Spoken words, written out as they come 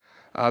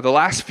The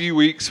last few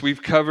weeks,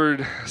 we've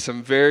covered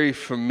some very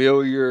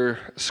familiar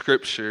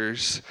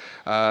scriptures,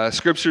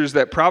 scriptures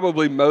that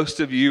probably most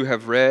of you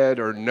have read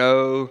or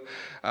know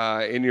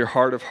in your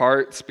heart of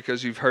hearts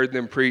because you've heard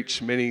them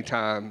preached many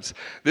times.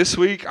 This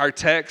week, our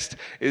text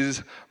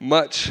is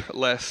much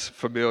less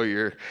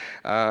familiar,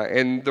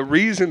 and the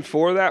reason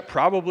for that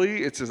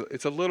probably it's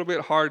a little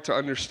bit hard to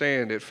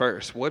understand at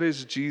first. What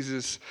is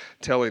Jesus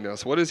telling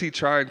us? What is he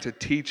trying to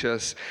teach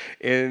us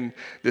in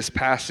this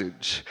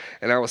passage?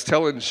 And I was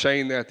telling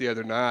Shane that the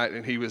other night,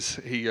 and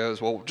he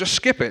goes, well, just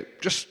skip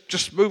it,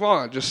 just move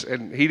on,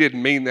 and he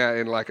didn't mean that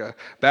in like a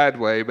bad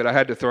way, but I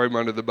had to throw him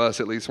under the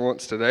bus at least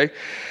once today.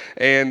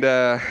 And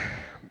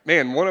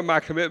man, one of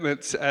my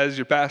commitments as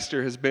your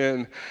pastor has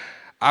been,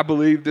 I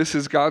believe this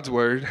is God's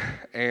word,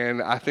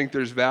 and I think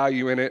there's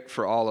value in it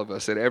for all of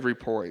us at every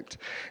point.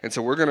 And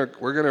so we're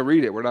gonna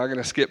read it. We're not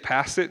gonna skip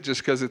past it just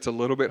because it's a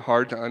little bit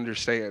hard to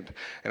understand.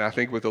 And I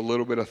think with a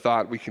little bit of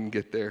thought, we can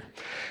get there.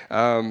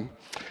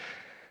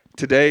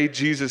 Today,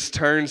 Jesus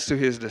turns to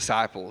his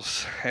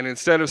disciples, and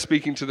instead of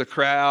speaking to the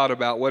crowd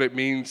about what it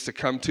means to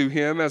come to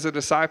him as a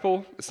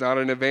disciple, it's not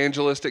an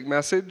evangelistic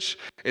message.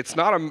 It's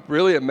not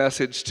really a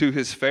message to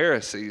his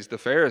Pharisees, the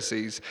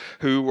Pharisees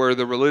who were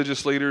the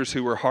religious leaders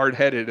who were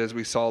hard-headed, as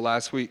we saw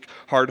last week,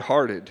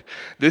 hard-hearted.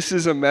 This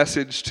is a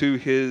message to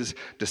his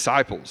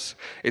disciples.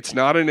 It's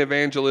not an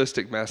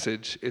evangelistic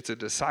message. It's a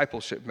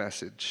discipleship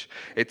message.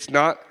 It's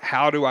not,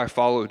 how do I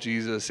follow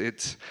Jesus?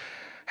 It's,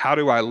 how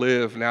do I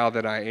live now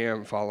that I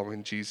am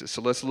following Jesus?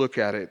 So let's look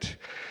at it,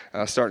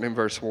 starting in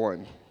verse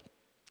 1.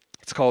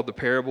 It's called the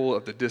parable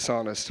of the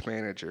dishonest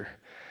manager.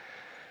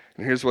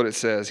 And here's what it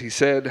says.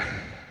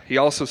 He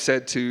also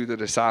said to the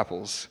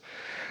disciples,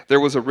 there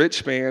was a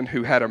rich man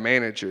who had a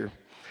manager,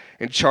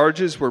 and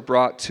charges were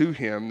brought to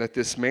him that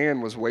this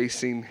man was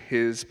wasting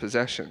his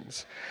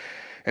possessions.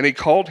 And he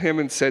called him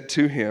and said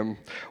to him,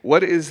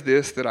 what is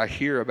this that I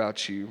hear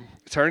about you?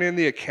 Turn in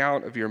the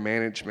account of your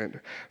management,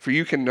 for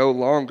you can no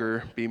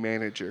longer be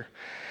manager.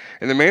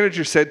 And the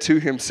manager said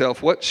to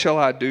himself, what shall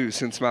I do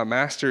since my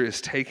master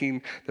is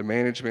taking the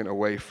management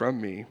away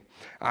from me?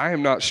 I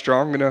am not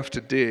strong enough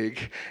to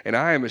dig, and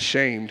I am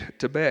ashamed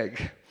to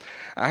beg.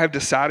 I have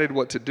decided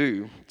what to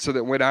do, so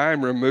that when I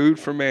am removed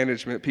from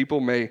management,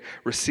 people may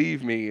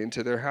receive me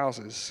into their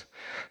houses.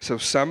 So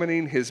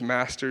summoning his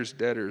master's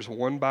debtors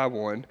one by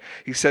one,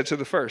 he said to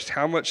the first,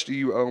 how much do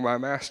you owe my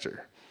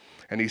master?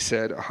 And he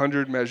said,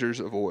 100 measures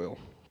of oil.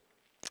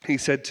 He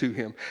said to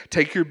him,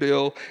 take your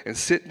bill and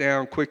sit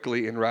down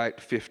quickly and write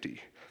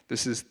 50.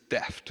 This is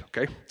theft,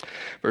 okay?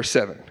 Verse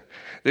 7.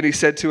 Then he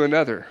said to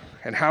another,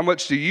 and how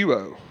much do you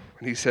owe?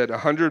 And he said,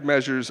 100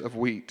 measures of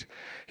wheat.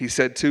 He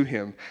said to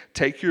him,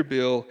 take your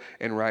bill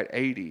and write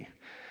 80.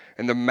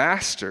 And the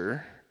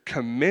master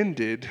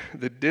commended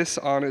the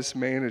dishonest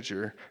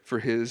manager for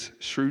his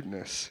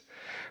shrewdness.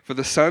 For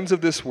the sons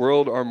of this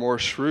world are more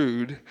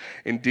shrewd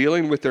in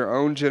dealing with their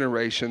own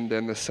generation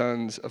than the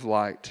sons of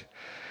light.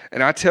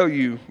 And I tell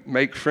you,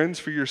 make friends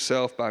for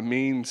yourself by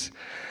means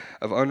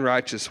of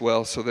unrighteous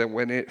wealth, so that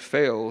when it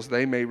fails,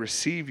 they may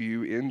receive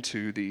you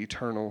into the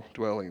eternal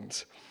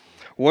dwellings.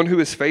 One who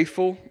is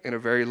faithful in a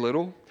very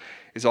little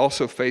is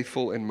also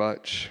faithful in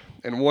much.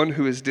 And one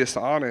who is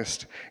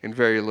dishonest in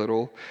very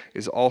little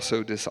is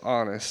also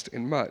dishonest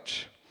in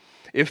much.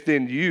 If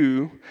then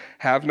you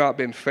have not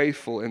been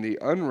faithful in the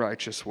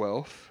unrighteous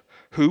wealth,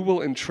 who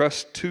will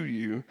entrust to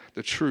you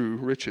the true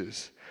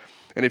riches?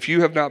 And if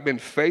you have not been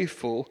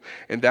faithful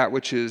in that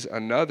which is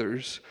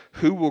another's,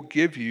 who will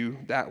give you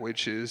that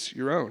which is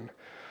your own?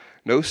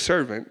 No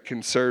servant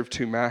can serve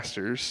two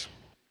masters,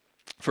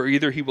 for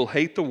either he will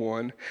hate the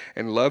one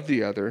and love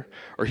the other,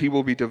 or he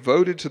will be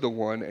devoted to the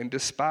one and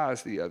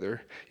despise the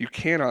other. You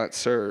cannot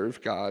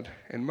serve God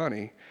and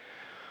money.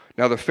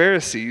 Now the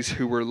Pharisees,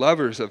 who were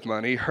lovers of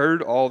money,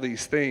 heard all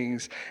these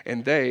things,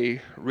 and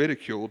they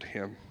ridiculed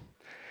him.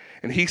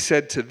 And he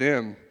said to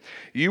them,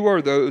 you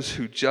are those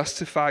who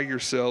justify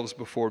yourselves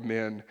before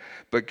men,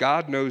 but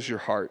God knows your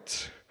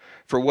hearts.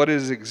 For what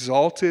is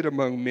exalted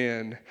among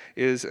men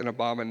is an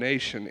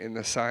abomination in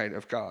the sight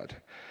of God.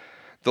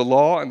 The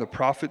law and the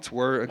prophets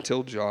were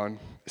until John.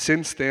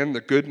 Since then, the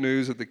good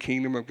news of the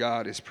kingdom of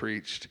God is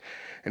preached,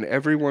 and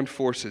everyone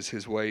forces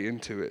his way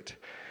into it.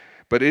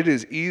 But it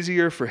is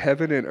easier for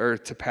heaven and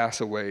earth to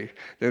pass away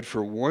than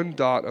for one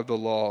dot of the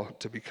law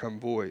to become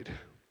void.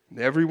 And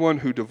everyone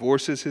who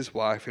divorces his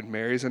wife and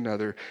marries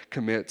another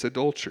commits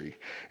adultery,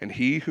 and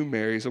he who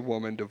marries a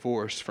woman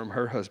divorced from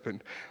her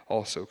husband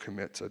also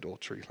commits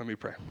adultery. Let me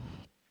pray.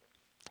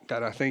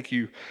 God, I thank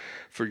you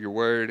for your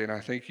word, and I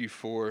thank you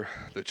for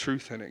the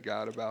truth in it,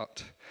 God,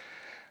 about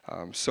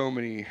so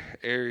many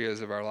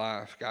areas of our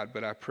life, God.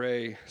 But I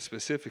pray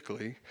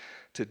specifically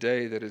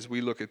today that as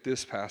we look at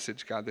this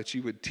passage, God, that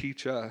you would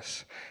teach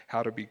us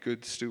how to be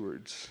good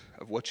stewards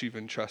of what you've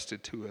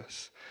entrusted to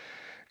us.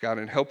 God,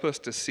 and help us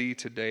to see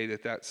today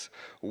that that's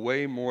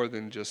way more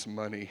than just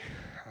money,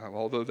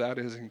 although that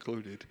is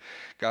included.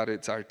 God,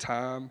 it's our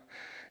time,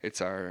 it's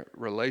our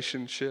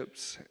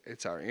relationships,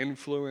 it's our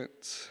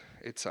influence,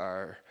 it's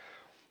our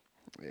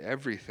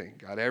Everything,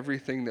 God,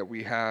 everything that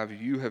we have,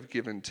 you have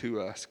given to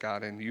us,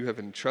 God, and you have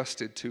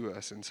entrusted to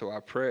us. And so I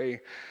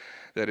pray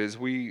that as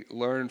we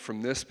learn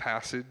from this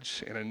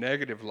passage in a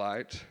negative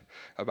light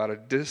about a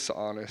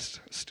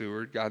dishonest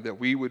steward, God, that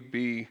we would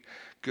be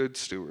good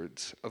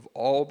stewards of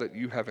all that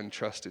you have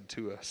entrusted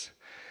to us.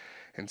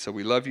 And so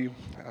we love you.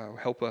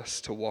 Help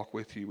us to walk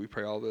with you. We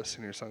pray all this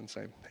in your Son's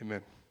name.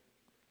 Amen.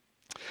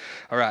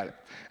 All right.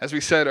 As we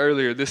said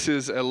earlier, this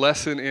is a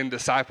lesson in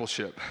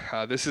discipleship.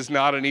 This is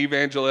not an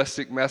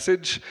evangelistic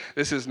message.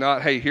 This is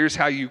not, hey, here's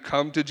how you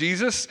come to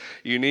Jesus.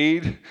 You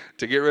need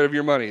to get rid of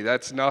your money.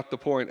 That's not the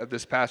point of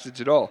this passage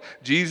at all.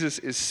 Jesus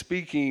is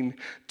speaking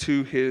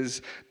to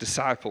his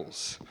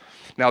disciples.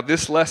 Now,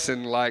 this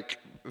lesson, like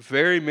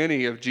very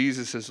many of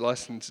Jesus'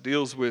 lessons,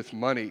 deals with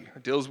money,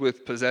 deals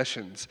with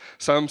possessions.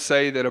 Some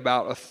say that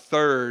about a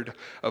third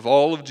of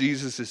all of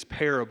Jesus'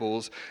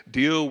 parables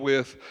deal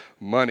with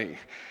money.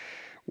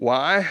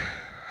 Why?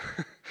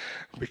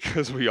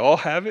 Because we all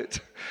have it,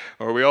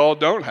 or we all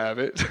don't have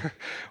it.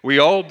 We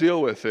all deal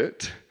with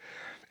it.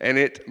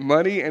 And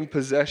money and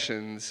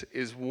possessions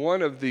is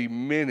one of the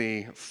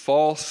many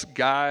false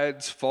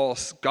guides,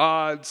 false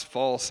gods,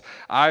 false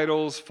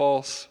idols,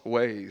 false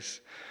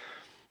ways.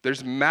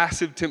 There's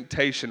massive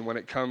temptation when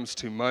it comes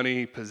to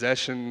money,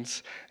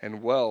 possessions,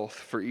 and wealth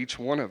for each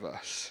one of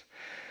us,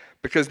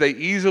 because they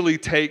easily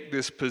take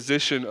this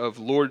position of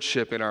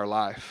lordship in our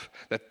life,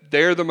 that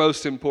they're the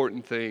most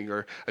important thing,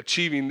 or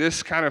achieving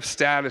this kind of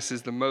status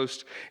is the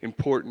most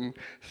important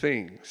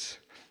things.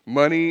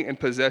 Money and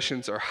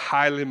possessions are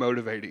highly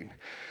motivating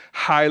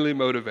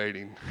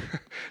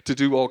to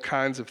do all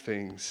kinds of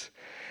things.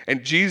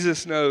 And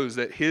Jesus knows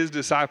that his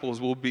disciples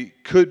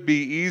could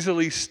be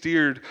easily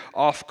steered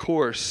off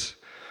course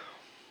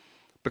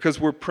because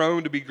we're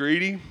prone to be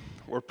greedy.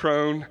 We're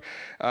prone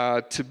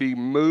to be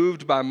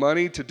moved by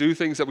money to do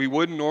things that we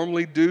wouldn't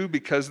normally do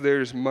because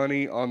there's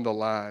money on the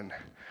line.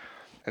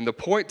 And the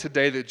point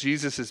today that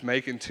Jesus is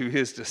making to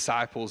his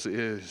disciples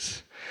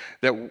is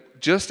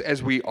that just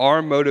as we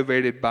are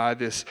motivated by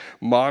this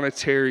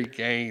monetary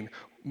gain,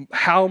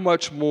 how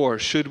much more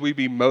should we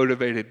be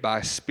motivated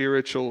by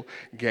spiritual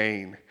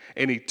gain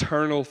and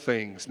eternal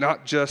things,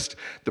 not just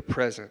the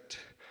present?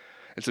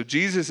 And so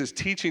Jesus is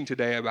teaching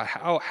today about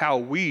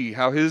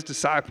how his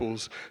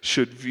disciples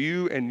should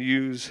view and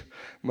use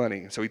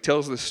money. So he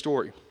tells this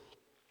story,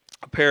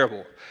 a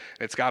parable.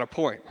 It's got a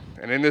point.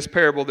 And in this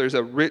parable, there's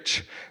a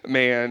rich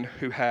man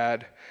who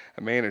had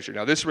a manager.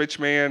 Now, this rich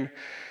man,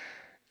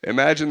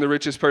 imagine the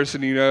richest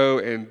person you know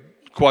and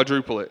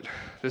quadruple it.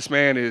 This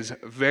man is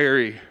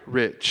very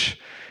rich.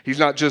 He's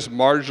not just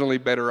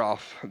marginally better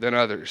off than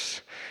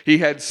others. He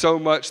had so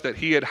much that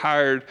he had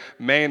hired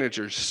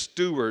managers,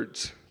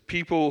 stewards,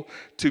 people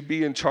to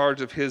be in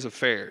charge of his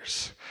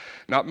affairs.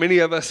 Not many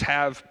of us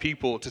have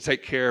people to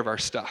take care of our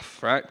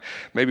stuff, right?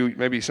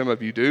 Maybe some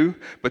of you do,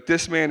 but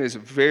this man is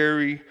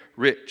very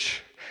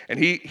rich, and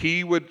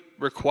he would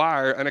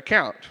require an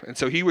account, and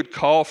so he would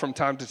call from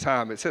time to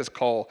time. It says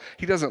call.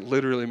 He doesn't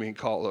literally mean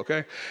call,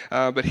 okay?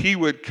 But he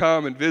would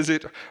come and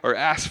visit or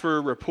ask for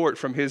a report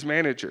from his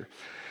manager,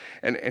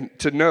 and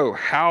to know,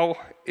 how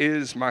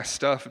is my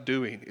stuff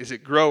doing? Is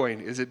it growing?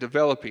 Is it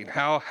developing?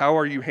 How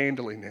are you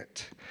handling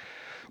it?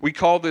 We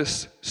call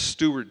this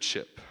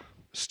stewardship.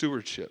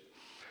 Stewardship.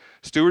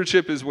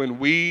 Stewardship is when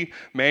we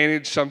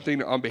manage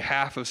something on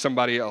behalf of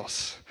somebody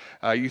else.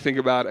 You think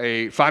about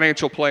a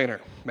financial planner,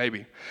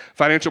 maybe.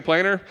 Financial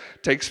planner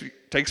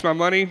takes my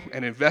money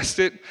and invests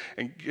it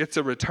and gets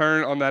a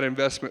return on that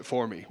investment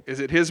for me. Is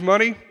it his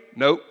money?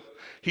 Nope.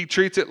 He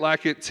treats it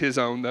like it's his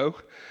own, though.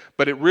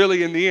 But it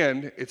really, in the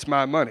end, it's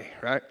my money,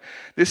 right?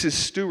 This is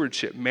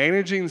stewardship,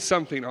 managing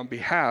something on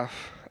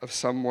behalf of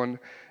someone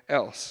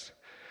else.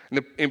 And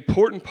the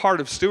important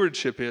part of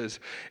stewardship is,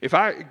 if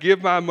I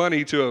give my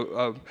money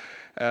to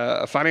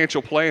a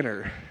financial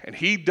planner and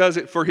he does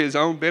it for his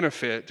own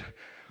benefit,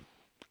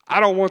 I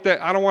don't want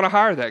that. I don't want to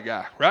hire that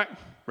guy, right?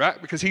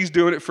 Because he's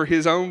doing it for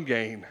his own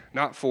gain,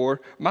 not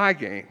for my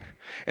gain.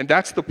 And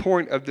that's the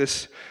point of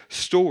this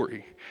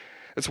story.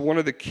 It's one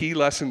of the key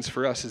lessons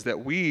for us, is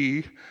that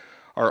we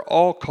are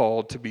all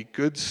called to be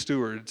good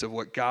stewards of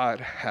what God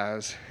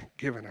has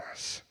given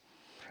us.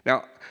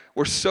 Now,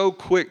 we're so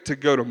quick to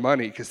go to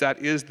money because that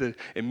is the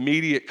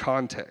immediate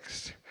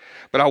context.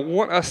 But I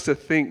want us to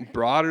think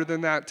broader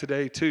than that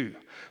today too,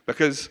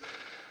 because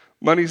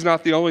money's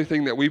not the only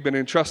thing that we've been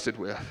entrusted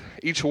with.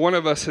 Each one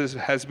of us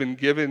has been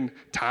given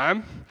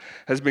time,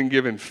 has been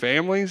given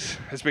families,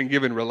 has been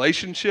given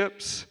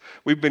relationships.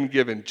 We've been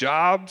given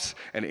jobs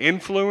and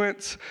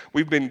influence.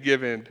 We've been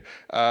given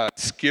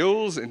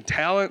skills and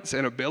talents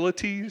and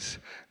abilities.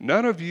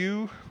 None of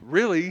you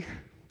really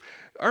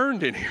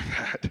earned any of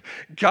that.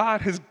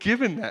 God has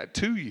given that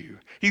to you.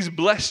 He's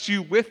blessed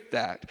you with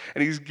that,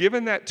 and he's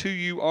given that to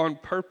you on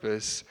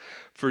purpose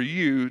for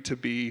you to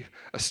be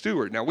a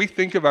steward. Now, we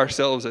think of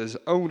ourselves as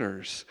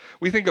owners.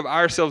 We think of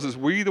ourselves as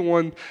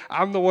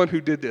I'm the one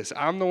who did this.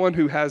 I'm the one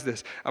who has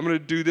this. I'm going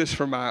to do this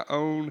for my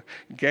own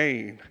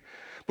gain.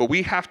 But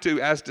we have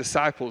to, as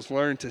disciples,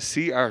 learn to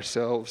see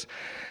ourselves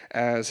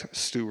as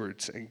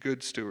stewards and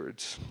good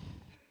stewards.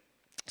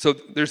 So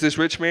there's this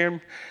rich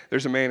man,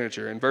 there's a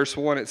manager. In verse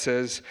 1 it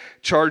says,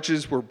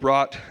 charges were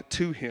brought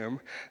to him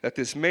that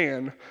this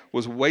man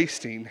was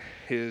wasting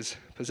his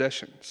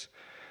possessions.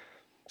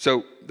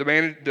 So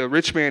the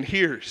rich man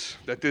hears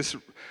that this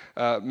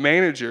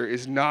manager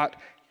is not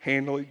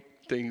handling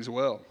things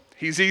well.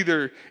 He's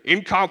either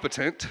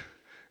incompetent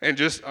and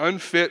just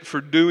unfit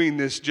for doing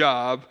this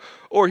job,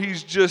 or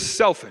he's just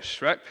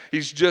selfish, right?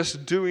 He's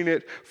just doing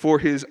it for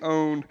his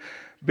own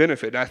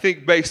benefit. And I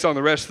think based on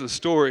the rest of the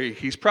story,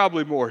 he's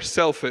probably more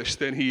selfish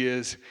than he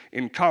is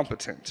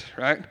incompetent,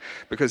 right?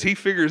 Because he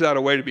figures out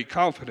a way to be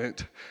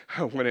competent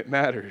when it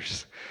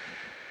matters.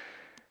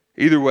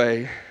 Either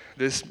way,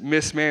 this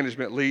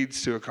mismanagement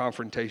leads to a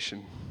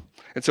confrontation.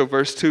 And so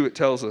verse 2, it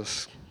tells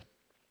us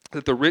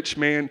that the rich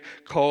man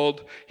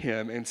called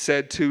him and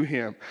said to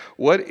him,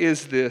 what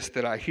is this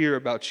that I hear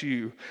about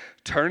you?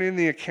 Turn in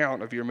the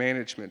account of your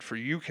management, for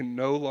you can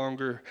no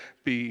longer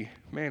be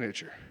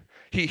manager.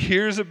 He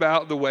hears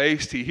about the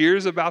waste, he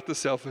hears about the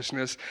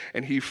selfishness,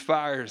 and he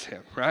fires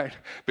him, right?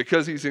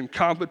 Because he's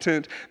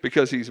incompetent,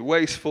 because he's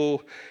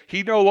wasteful.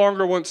 He no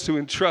longer wants to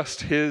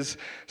entrust his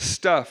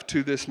stuff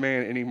to this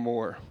man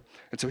anymore.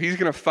 And so he's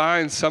going to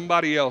find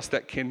somebody else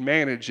that can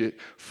manage it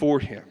for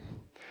him.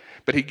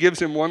 But he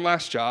gives him one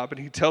last job, and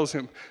he tells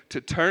him to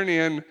turn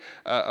in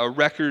a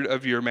record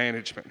of your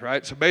management,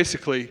 right? So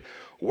basically,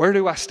 where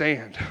do I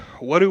stand?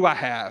 What do I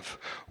have?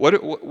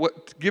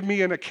 What? Give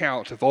me an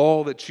account of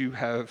all that you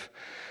have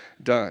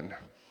done.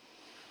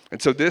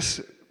 And so this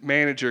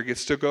manager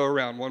gets to go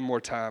around one more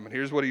time, and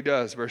here's what he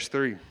does, verse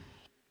 3.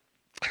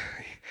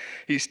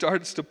 He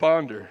starts to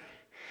ponder,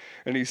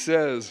 and he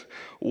says,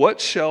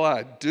 what shall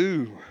I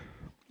do,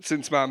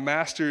 since my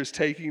master is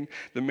taking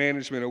the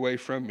management away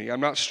from me?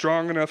 I'm not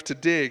strong enough to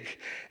dig,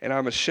 and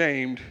I'm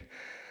ashamed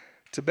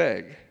to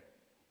beg.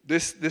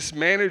 This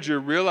manager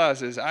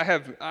realizes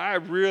I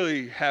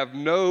really have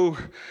no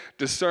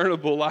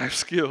discernible life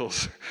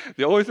skills.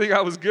 The only thing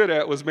I was good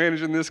at was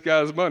managing this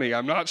guy's money.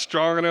 I'm not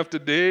strong enough to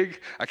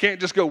dig. I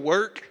can't just go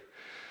work,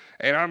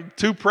 and I'm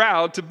too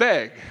proud to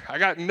beg. I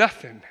got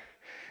nothing.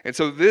 And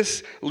so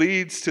this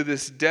leads to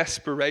this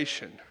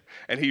desperation.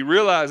 And he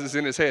realizes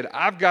in his head,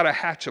 I've got to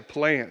hatch a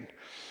plan.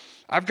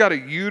 I've got to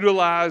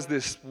utilize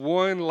this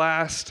one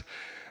last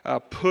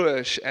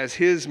push as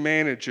his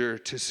manager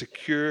to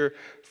secure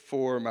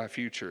for my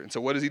future. And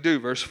so what does he do?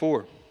 Verse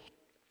 4.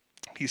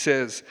 He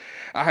says,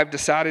 I have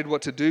decided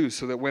what to do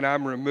so that when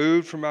I'm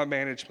removed from my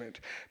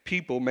management,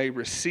 people may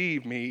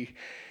receive me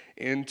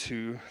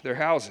into their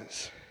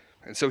houses.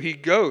 And so he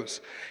goes.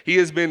 He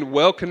has been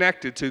well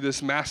connected to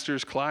this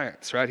master's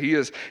clients, right? He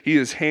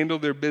has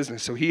handled their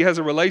business. So he has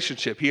a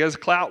relationship. He has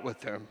clout with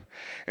them.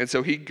 And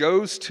so he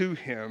goes to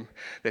him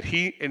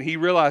he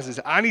realizes,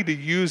 I need to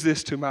use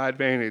this to my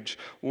advantage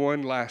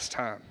one last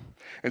time.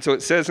 And so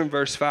it says in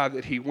verse 5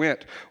 that he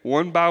went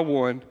one by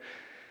one,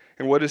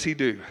 and what does he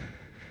do?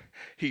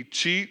 He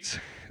cheats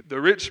the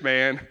rich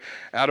man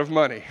out of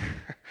money.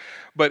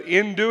 But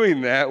in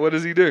doing that, what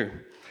does he do?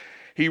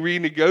 He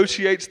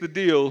renegotiates the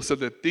deal so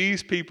that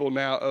these people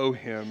now owe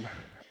him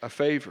a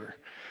favor.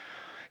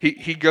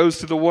 He goes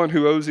to the one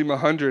who owes him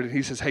 100, and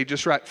he says, hey,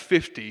 just write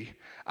 50.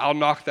 I'll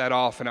knock that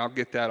off, and I'll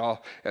get that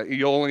off.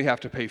 You'll only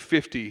have to pay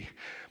 50,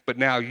 but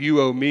now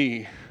you owe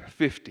me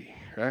 50.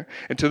 Right?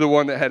 And to the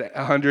one that had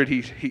 100,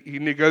 he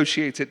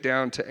negotiates it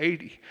down to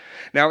 80.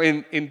 Now,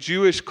 in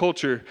Jewish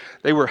culture,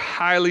 they were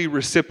highly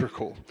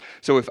reciprocal.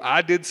 So if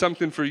I did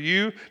something for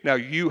you, now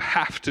you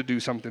have to do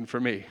something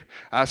for me.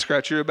 I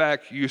scratch your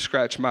back, you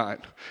scratch mine.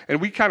 And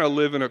we kind of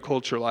live in a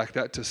culture like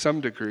that to some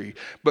degree.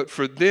 But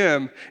for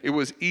them, it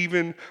was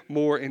even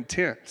more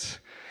intense.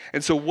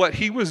 And so what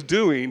he was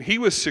doing, he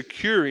was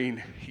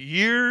securing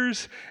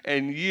years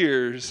and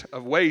years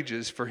of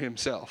wages for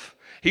himself.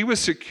 He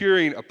was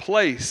securing a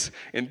place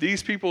in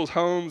these people's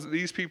homes,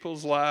 these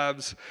people's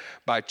lives,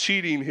 by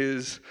cheating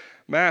his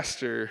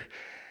master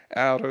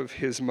out of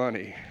his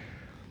money.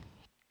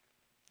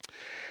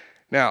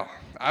 Now,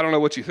 I don't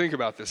know what you think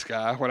about this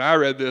guy. When I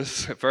read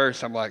this at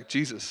first, I'm like,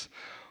 Jesus,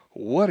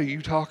 what are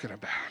you talking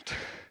about?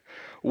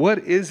 What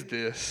is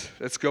this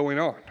that's going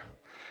on?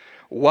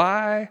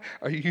 Why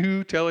are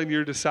you telling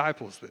your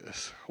disciples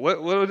this?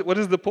 What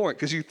is the point?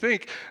 Because you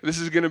think this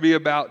is going to be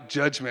about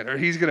judgment, or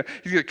he's going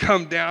to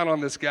come down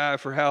on this guy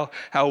for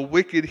how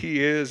wicked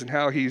he is and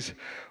how he's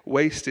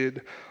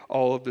wasted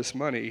all of this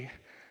money.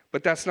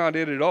 But that's not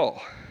it at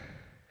all.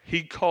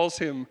 He calls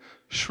him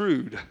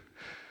shrewd.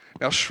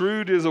 Now,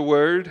 shrewd is a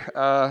word.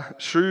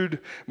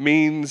 Shrewd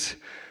means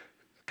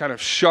kind of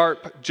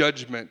sharp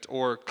judgment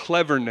or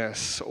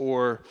cleverness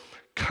or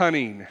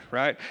cunning,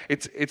 right?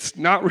 It's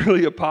not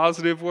really a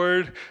positive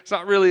word. It's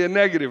not really a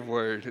negative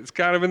word. It's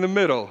kind of in the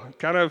middle.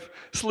 Kind of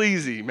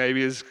sleazy,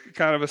 maybe, is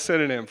kind of a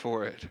synonym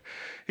for it.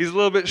 He's a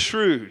little bit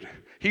shrewd.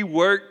 He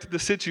worked the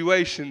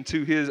situation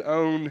to his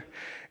own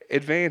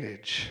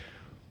advantage.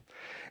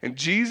 And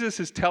Jesus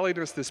is telling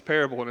us this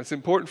parable, and it's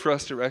important for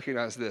us to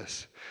recognize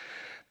this,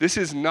 This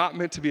is not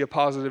meant to be a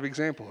positive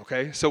example,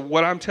 okay? So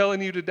what I'm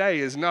telling you today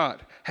is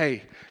not,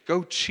 hey,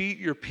 go cheat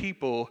your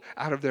people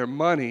out of their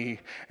money,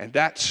 and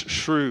that's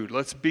shrewd.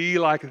 Let's be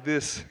like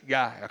this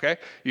guy, okay?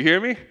 You hear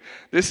me?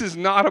 This is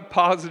not a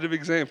positive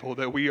example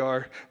that we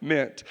are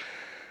meant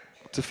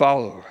to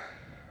follow.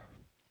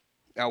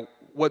 Now,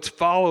 what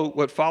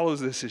follows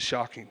this is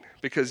shocking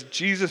because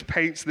Jesus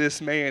paints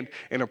this man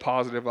in a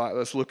positive light.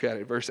 Let's look at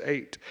it. Verse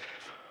 8.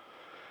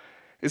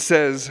 It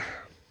says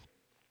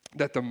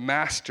that the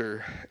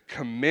master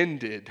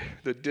commended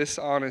the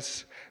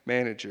dishonest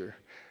manager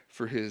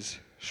for his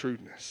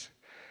shrewdness.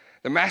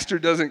 The master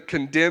doesn't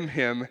condemn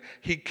him,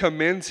 he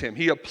commends him,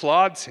 he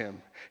applauds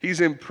him.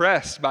 He's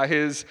impressed by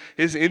his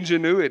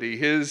ingenuity,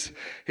 his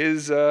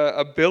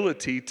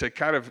ability to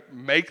kind of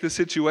make the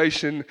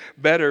situation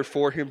better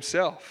for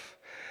himself.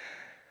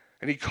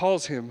 And he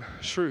calls him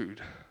shrewd.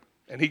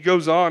 And he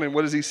goes on, and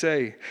what does he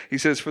say? He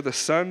says, for the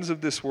sons of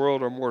this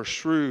world are more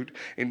shrewd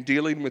in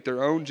dealing with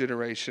their own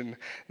generation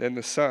than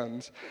the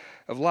sons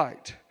of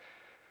light.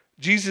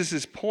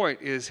 Jesus'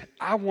 point is,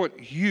 I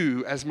want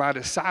you as my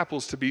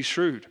disciples to be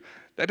shrewd.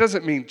 That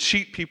doesn't mean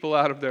cheat people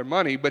out of their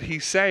money, but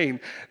he's saying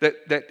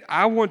that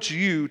I want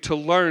you to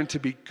learn to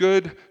be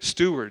good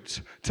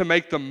stewards, to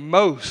make the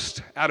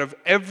most out of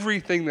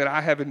everything that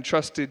I have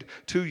entrusted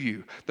to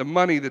you. The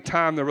money, the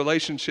time, the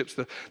relationships,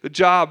 the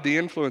job, the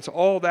influence,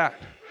 all that.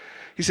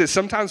 He says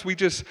sometimes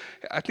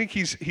I think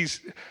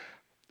he's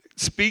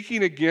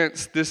speaking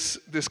against this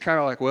kind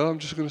of like, well, I'm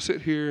just going to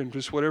sit here and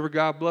just whatever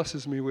God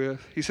blesses me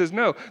with. He says,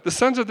 no, the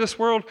sons of this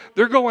world,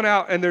 they're going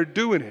out and they're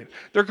doing it.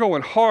 They're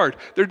going hard.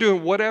 They're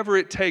doing whatever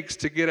it takes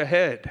to get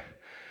ahead.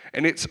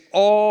 And it's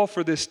all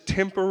for this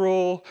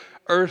temporal,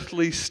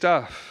 earthly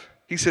stuff.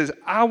 He says,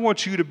 I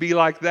want you to be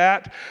like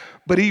that,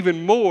 but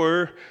even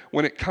more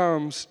when it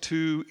comes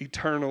to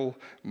eternal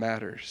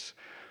matters.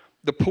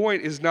 The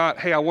point is not,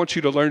 hey, I want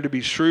you to learn to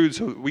be shrewd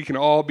so that we can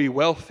all be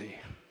wealthy.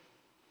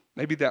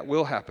 Maybe that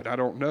will happen. I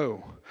don't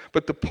know.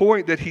 But the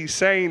point that he's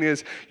saying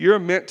is you're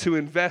meant to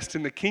invest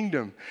in the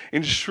kingdom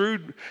in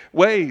shrewd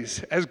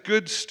ways as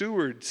good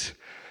stewards.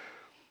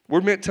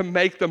 We're meant to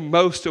make the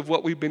most of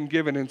what we've been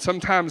given. And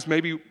sometimes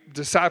maybe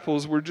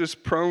disciples were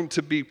just prone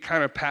to be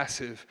kind of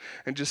passive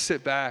and just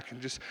sit back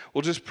and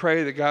we'll just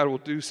pray that God will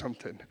do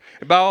something.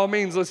 And by all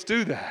means, let's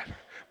do that.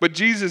 But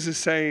Jesus is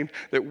saying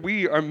that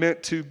we are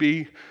meant to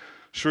be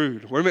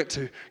shrewd. We're meant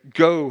to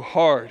go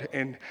hard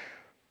and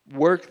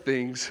work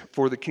things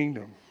for the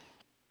kingdom.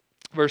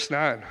 Verse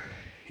 9,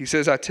 he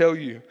says, I tell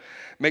you,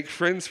 make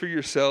friends for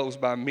yourselves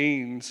by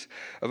means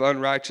of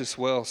unrighteous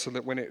wealth, so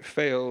that when it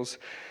fails,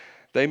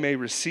 they may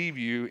receive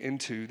you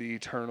into the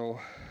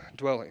eternal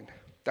dwelling.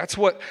 That's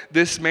what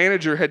this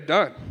manager had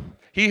done.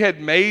 He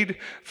had made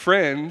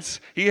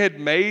friends.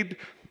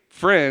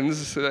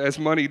 As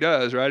money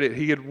does, right?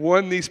 He had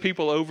won these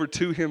people over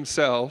to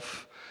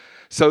himself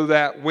so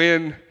that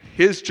when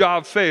his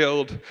job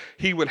failed,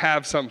 he would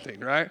have something,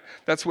 right?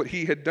 That's what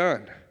he had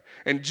done.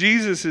 And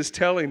Jesus is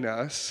telling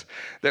us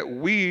that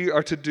we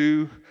are to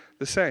do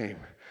the same,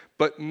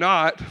 but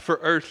not for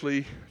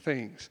earthly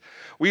things.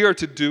 We are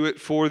to do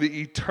it for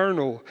the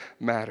eternal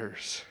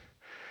matters.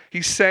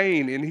 He's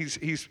saying, and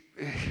he's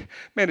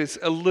man, it's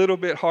a little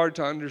bit hard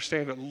to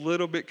understand, a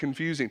little bit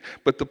confusing,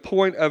 but the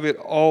point of it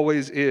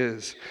always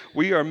is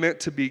we are meant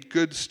to be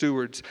good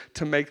stewards,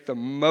 to make the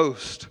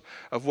most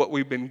of what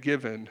we've been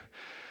given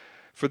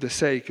for the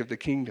sake of the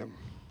kingdom.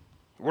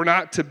 We're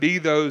not to be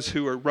those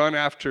who are run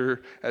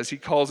after, as he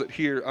calls it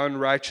here,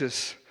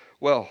 unrighteous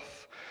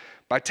wealth,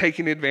 by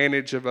taking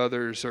advantage of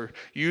others or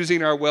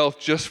using our wealth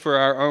just for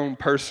our own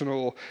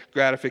personal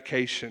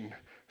gratification,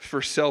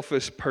 for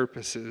selfish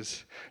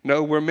purposes.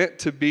 No, we're meant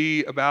to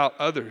be about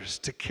others,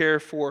 to care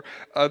for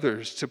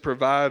others, to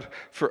provide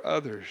for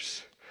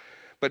others.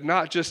 But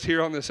not just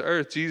here on this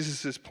earth.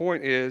 Jesus'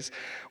 point is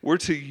we're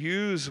to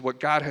use what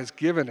God has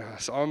given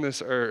us on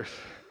this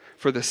earth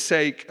for the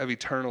sake of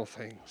eternal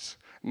things,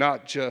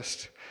 not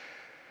just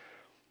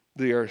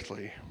the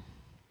earthly.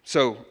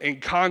 So, in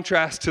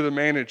contrast to the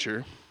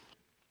manager,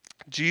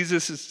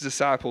 Jesus'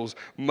 disciples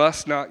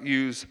must not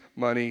use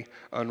money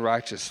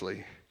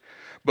unrighteously.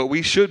 But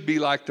we should be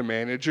like the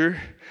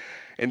manager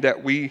in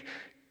that we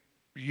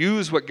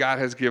use what God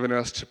has given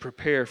us to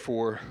prepare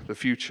for the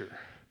future.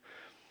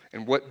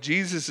 And what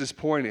Jesus'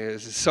 point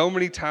is so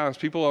many times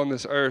people on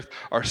this earth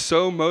are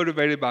so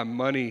motivated by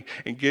money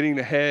and getting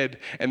ahead,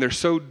 and they're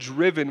so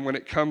driven when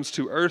it comes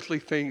to earthly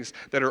things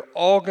that are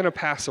all going to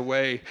pass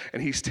away.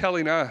 And he's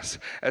telling us,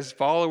 as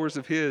followers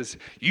of his,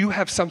 you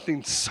have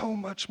something so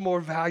much more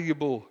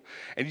valuable.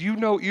 And you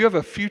know you have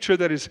a future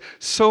that is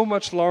so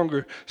much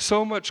longer,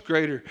 so much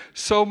greater,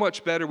 so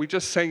much better. We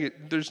just sang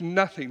it. There's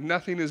nothing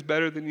is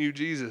better than you,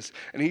 Jesus.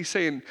 And he's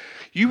saying,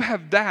 you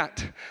have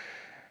that,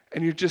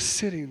 and you're just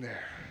sitting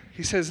there.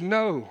 He says,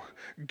 no,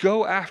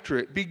 go after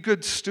it. Be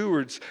good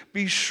stewards.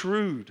 Be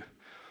shrewd.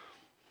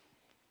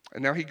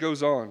 And now he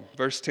goes on,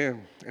 verse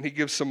 10, and he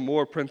gives some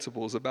more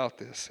principles about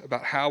this,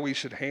 about how we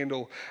should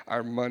handle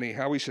our money,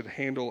 how we should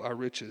handle our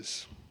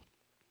riches.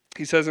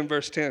 He says in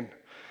verse 10, it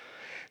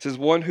says,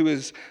 one who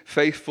is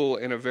faithful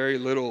in a very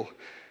little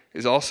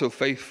is also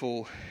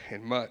faithful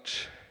in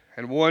much.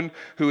 And one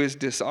who is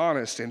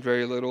dishonest in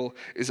very little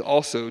is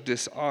also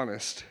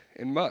dishonest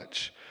in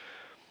much.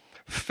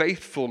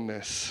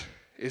 Faithfulness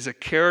is a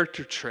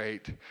character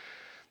trait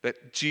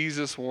that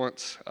Jesus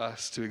wants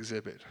us to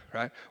exhibit,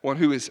 right? One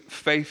who is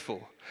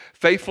faithful.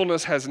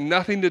 Faithfulness has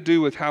nothing to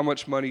do with how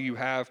much money you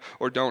have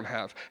or don't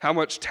have, how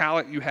much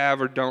talent you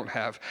have or don't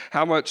have,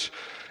 how much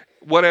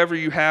whatever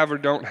you have or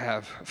don't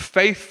have.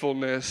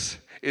 Faithfulness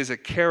is a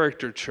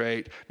character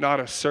trait, not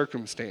a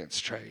circumstance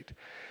trait.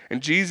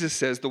 And Jesus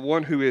says the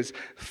one who is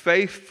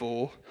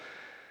faithful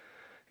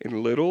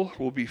in little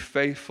will be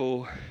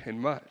faithful in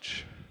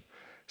much.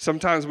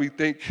 Sometimes we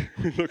think,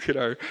 look at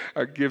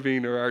our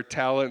giving or our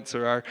talents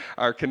or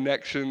our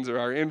connections or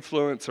our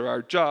influence or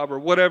our job or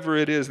whatever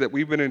it is that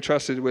we've been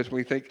entrusted with, and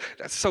we think,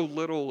 that's so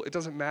little, it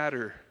doesn't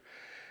matter.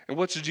 And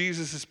what's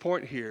Jesus'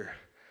 point here?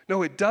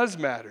 No, it does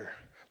matter.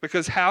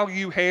 Because how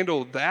you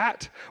handle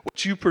that,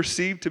 what you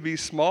perceive to be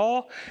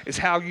small, is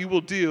how you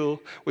will deal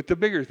with the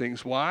bigger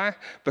things. Why?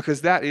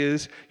 Because that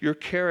is your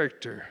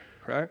character,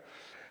 right?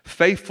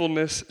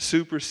 Faithfulness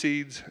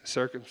supersedes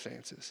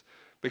circumstances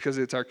because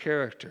it's our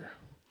character.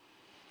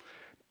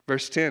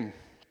 Verse 10,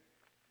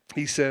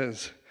 he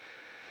says,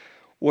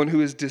 one who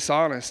is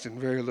dishonest in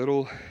very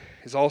little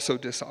is also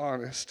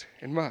dishonest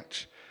in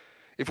much.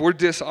 If we're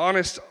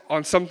dishonest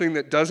on something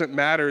that doesn't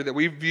matter, that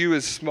we view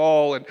as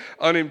small and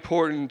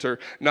unimportant or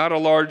not a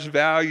large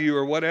value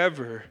or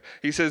whatever,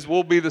 he says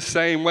we'll be the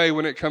same way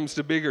when it comes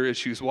to bigger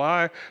issues.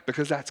 Why?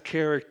 Because that's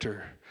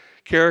character.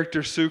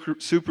 Character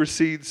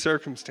supersedes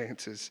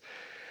circumstances.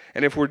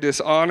 And if we're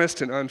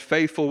dishonest and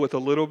unfaithful with a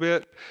little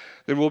bit,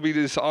 then we'll be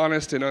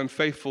dishonest and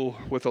unfaithful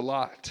with a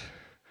lot.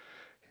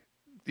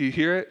 Do you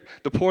hear it?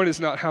 The point is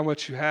not how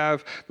much you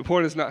have. The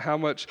point is not how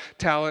much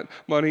talent,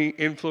 money,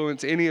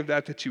 influence, any of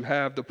that you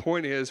have. The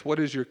point is, what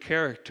is your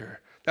character?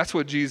 That's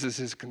what Jesus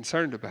is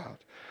concerned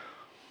about.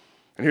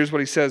 And here's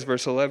what he says,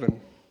 verse 11.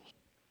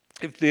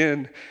 If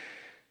then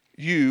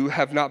you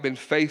have not been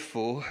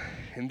faithful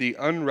in the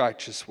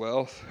unrighteous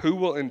wealth, who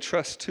will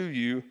entrust to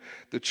you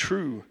the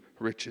true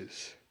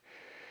riches?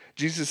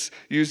 Jesus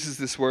uses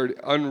this word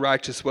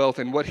unrighteous wealth,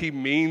 and what he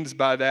means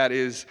by that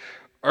is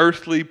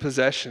earthly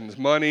possessions,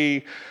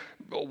 money,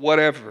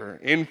 whatever,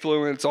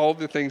 influence, all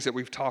the things that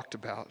we've talked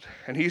about.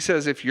 And he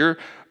says if you're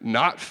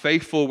not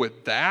faithful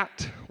with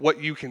that,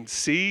 what you can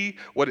see,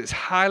 what is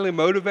highly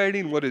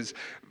motivating, what is,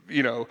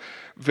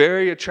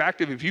 very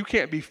attractive, if you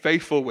can't be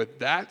faithful with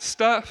that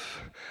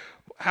stuff,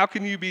 how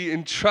can you be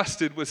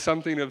entrusted with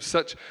something of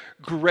such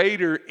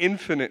greater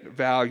infinite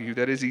value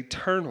that is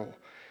eternal?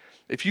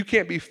 If you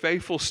can't be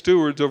faithful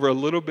stewards over a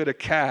little bit of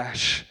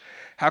cash,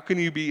 how can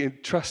you be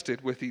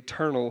entrusted with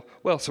eternal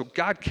wealth? So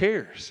God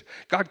cares.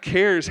 God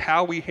cares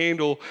how we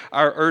handle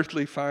our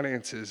earthly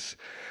finances,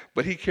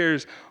 but he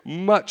cares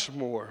much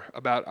more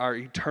about our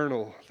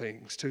eternal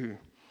things too.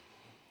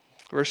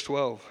 Verse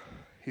 12,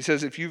 he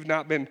says, if you've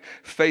not been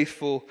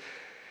faithful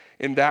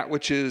in that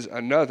which is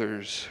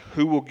another's,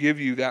 who will give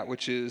you that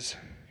which is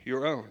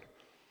your own?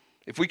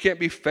 If we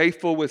can't be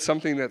faithful with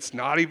something that's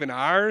not even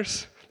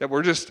ours, that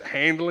we're just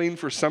handling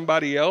for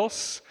somebody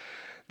else,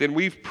 then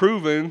we've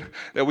proven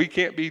that we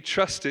can't be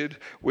trusted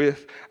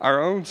with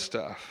our own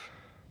stuff.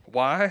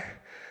 Why?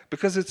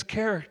 Because it's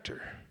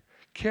character,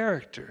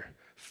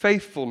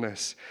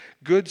 faithfulness,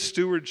 good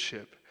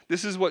stewardship.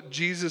 This is what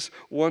Jesus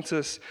wants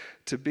us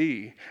to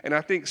be. And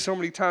I think so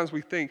many times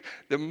we think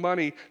the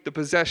money, the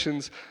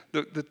possessions,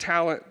 the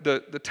talent,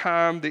 the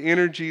time, the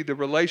energy, the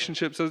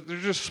relationships, they're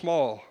just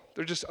small.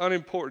 They're just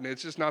unimportant.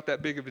 It's just not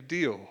that big of a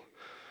deal.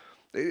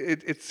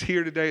 It's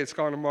here today, it's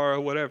gone tomorrow,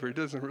 whatever. It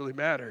doesn't really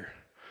matter.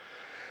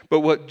 But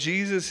what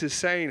Jesus is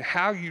saying,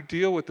 how you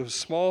deal with those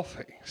small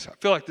things. I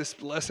feel like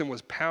this lesson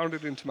was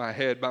pounded into my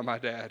head by my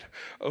dad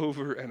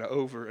over and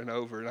over and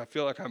over. And I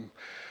feel like I'm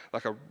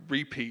like a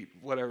repeat,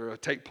 whatever, a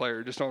tape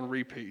player just on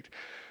repeat.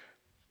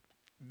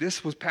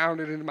 This was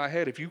pounded into my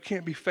head. If you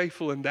can't be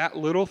faithful in that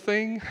little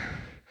thing,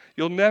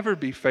 you'll never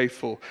be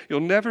faithful. You'll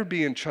never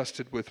be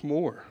entrusted with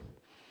more.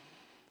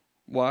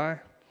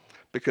 Why?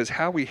 Because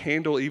how we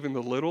handle even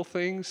the little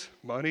things,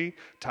 money,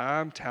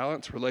 time,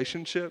 talents,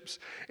 relationships,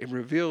 it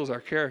reveals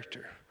our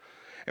character.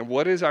 And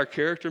what is our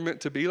character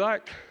meant to be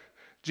like?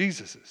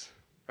 Jesus's,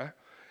 right?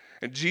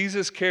 And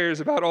Jesus cares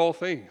about all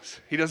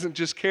things. He doesn't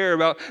just care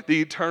about the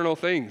eternal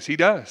things. He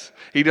does.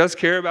 He does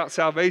care about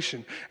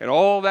salvation and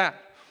all that.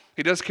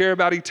 He does care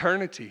about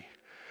eternity.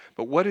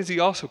 But what does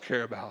he also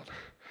care about?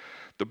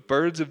 The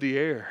birds of the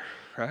air,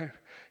 right?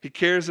 He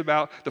cares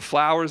about the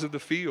flowers of the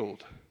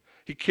field.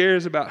 He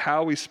cares about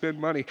how we spend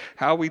money,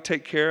 how we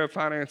take care of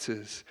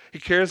finances. He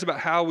cares about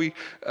how we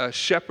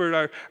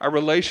shepherd our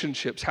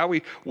relationships, how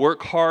we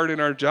work hard in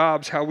our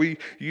jobs, how we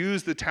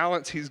use the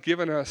talents he's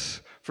given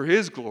us for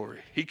his glory.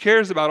 He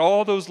cares about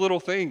all those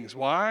little things.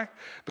 Why?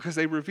 Because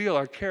they reveal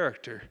our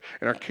character,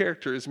 and our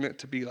character is meant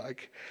to be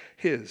like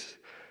his.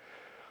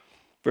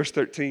 Verse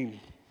 13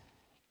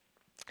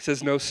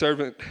 says, no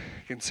servant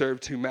can serve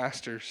two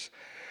masters,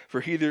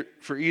 for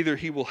either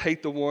he will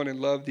hate the one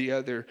and love the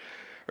other,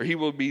 or he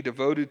will be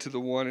devoted to the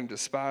one and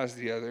despise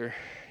the other.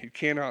 You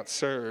cannot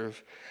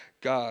serve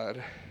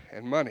God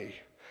and money.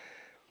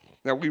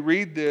 Now we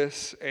read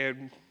this,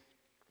 and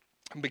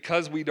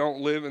because we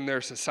don't live in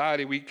their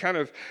society, we kind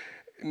of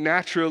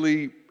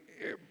naturally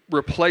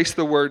replace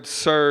the word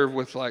serve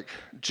with like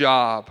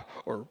job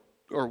or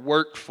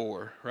work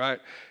for, right?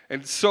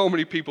 And so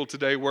many people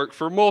today work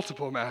for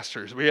multiple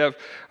masters. We have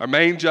our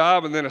main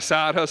job and then a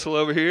side hustle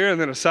over here and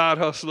then a side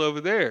hustle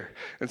over there.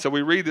 And so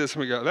we read this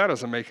and we go, that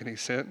doesn't make any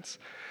sense.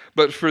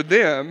 But for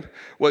them,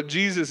 what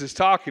Jesus is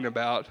talking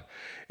about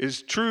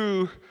is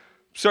true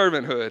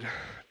servanthood,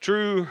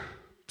 true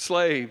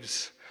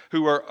slaves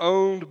who are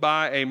owned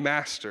by a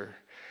master.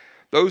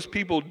 Those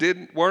people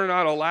were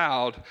not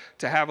allowed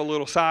to have a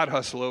little side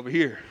hustle over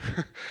here.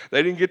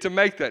 They didn't get to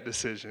make that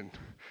decision,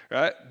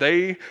 right?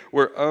 They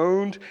were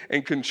owned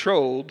and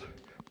controlled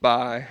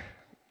by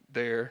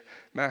their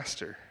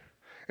master.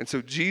 And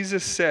so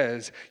Jesus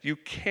says, you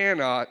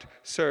cannot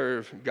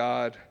serve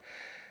God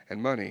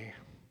and money.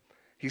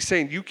 He's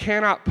saying you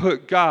cannot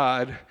put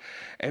God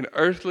and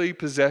earthly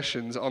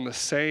possessions on the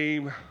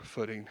same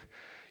footing.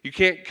 You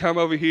can't come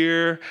over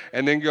here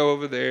and then go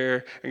over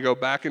there and go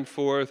back and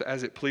forth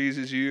as it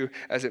pleases you,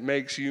 as it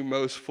makes you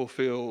most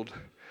fulfilled.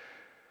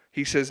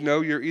 He says,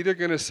 no, you're either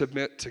going to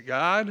submit to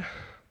God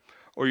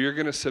or you're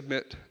going to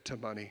submit to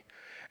money.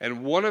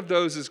 And one of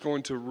those is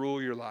going to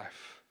rule your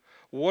life.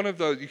 One of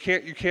those, you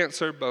can't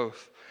serve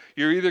both.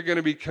 You're either going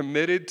to be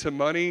committed to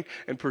money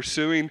and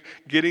pursuing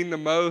getting the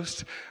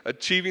most,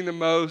 achieving the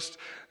most,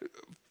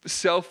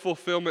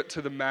 self-fulfillment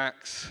to the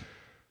max.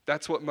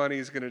 That's what money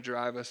is going to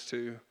drive us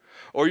to.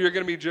 Or you're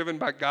going to be driven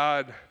by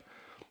God,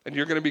 and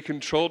you're going to be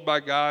controlled by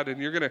God,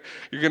 and you're going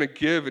to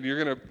give, and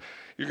you're going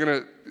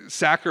to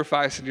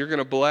sacrifice, and you're going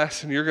to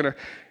bless, and you're going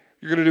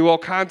to do all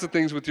kinds of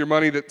things with your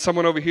money that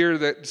someone over here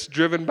that's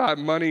driven by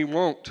money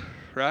won't,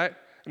 right?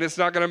 And it's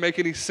not going to make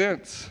any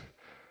sense.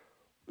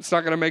 It's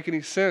not going to make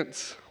any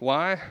sense.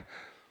 Why?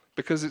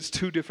 Because it's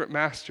two different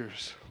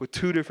masters with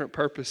two different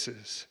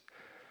purposes.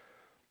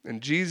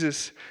 And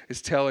Jesus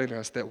is telling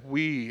us that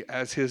we,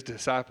 as his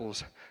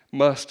disciples,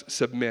 must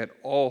submit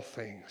all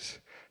things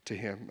to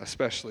him,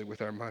 especially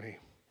with our money.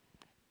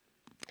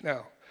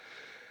 Now,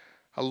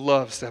 I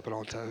love stepping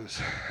on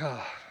toes.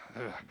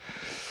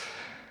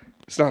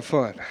 It's not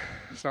fun.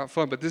 It's not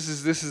fun, but this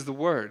is the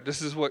word.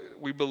 This is what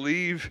we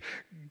believe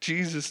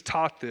Jesus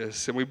taught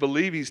this, and we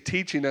believe he's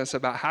teaching us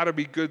about how to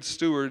be good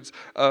stewards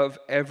of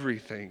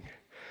everything.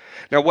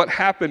 Now, what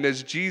happened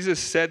is Jesus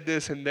said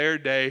this in their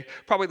day.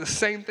 Probably the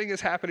same thing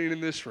is happening in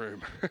this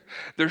room.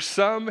 There's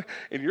some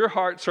in your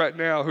hearts right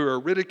now who are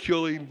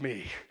ridiculing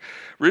me,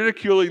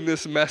 ridiculing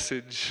this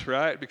message,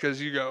 right?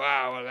 Because you go,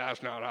 well,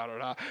 that's not,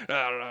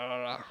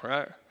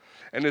 right?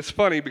 And it's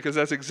funny because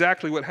that's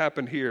exactly what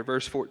happened here,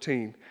 verse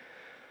 14.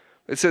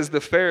 It says,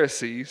 the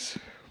Pharisees,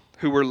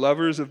 who were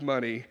lovers of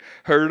money,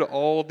 heard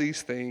all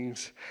these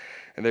things,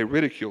 and they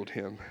ridiculed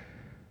him.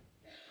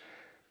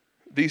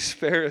 These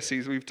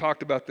Pharisees, we've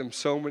talked about them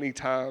so many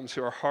times,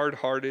 who are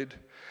hard-hearted,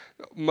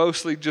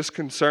 mostly just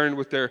concerned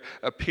with their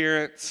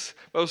appearance,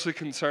 mostly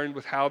concerned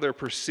with how they're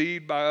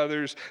perceived by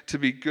others to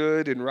be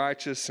good and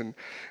righteous and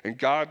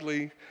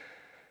godly.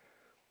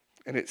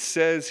 And it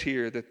says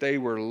here that they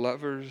were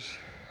lovers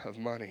of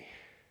money.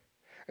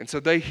 And so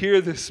they hear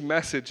this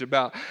message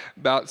about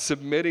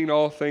submitting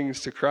all things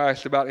to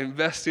Christ, about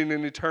investing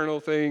in eternal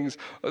things.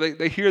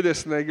 They hear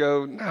this and they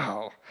go,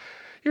 no,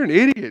 you're an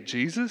idiot,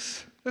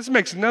 Jesus. This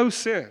makes no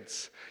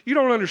sense. You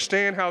don't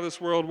understand how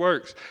this world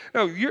works.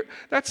 No,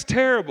 that's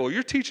terrible.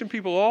 You're teaching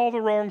people all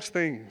the wrong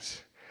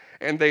things.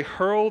 And they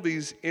hurl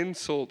these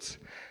insults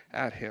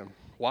at him.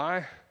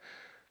 Why?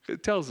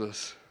 It tells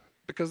us.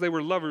 Because they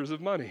were lovers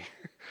of money.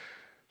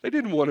 They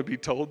didn't want to be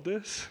told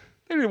this.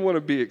 They didn't want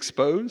to be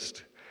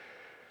exposed.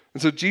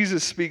 And so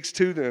Jesus speaks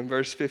to them,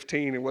 verse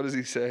 15, and what does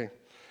he say?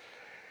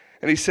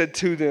 And he said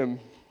to them,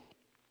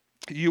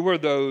 you are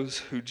those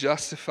who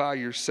justify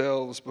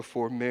yourselves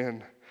before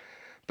men,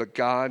 but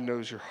God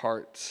knows your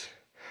hearts.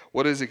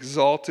 What is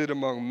exalted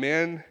among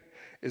men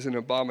is an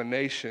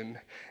abomination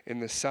in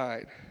the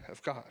sight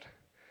of God.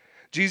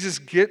 Jesus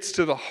gets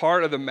to the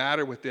heart of the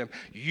matter with them.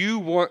 You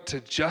want to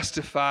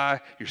justify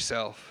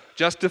yourself.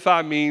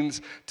 Justify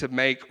means to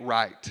make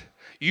right.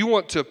 You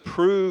want to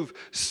prove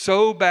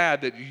so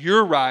bad that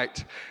you're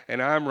right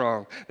and I'm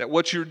wrong, that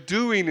what you're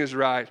doing is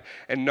right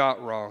and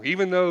not wrong,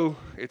 even though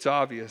it's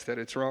obvious that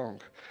it's wrong.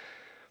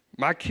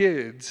 My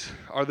kids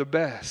are the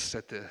best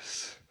at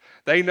this.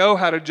 They know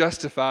how to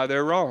justify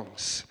their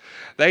wrongs.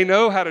 They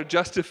know how to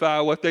justify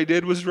what they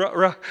did was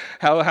right,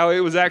 how it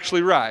was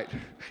actually right.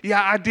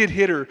 Yeah, I did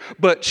hit her,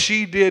 but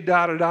she did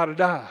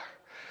da-da-da-da-da.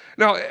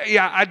 No,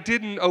 yeah, I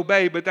didn't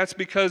obey, but that's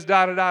because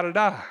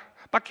da-da-da-da-da.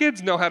 My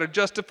kids know how to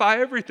justify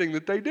everything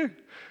that they do.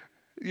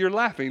 You're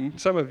laughing,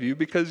 some of you,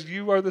 because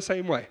you are the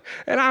same way,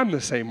 and I'm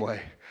the same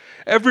way.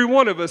 Every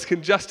one of us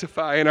can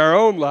justify in our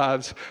own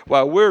lives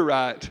why we're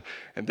right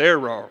and they're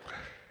wrong.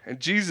 And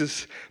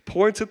Jesus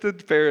points at the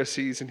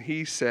Pharisees and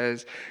he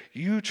says,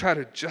 you try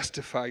to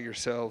justify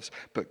yourselves,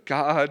 but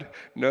God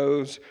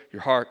knows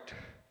your heart.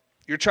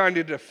 You're trying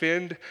to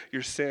defend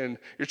your sin.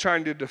 You're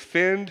trying to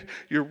defend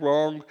your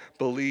wrong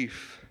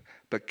belief.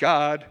 But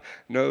God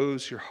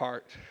knows your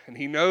heart. And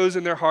he knows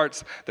in their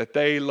hearts that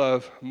they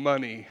love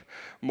money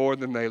more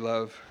than they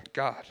love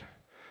God.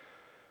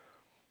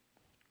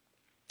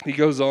 He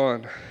goes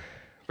on,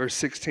 verse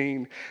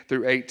 16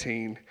 through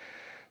 18.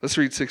 Let's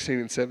read 16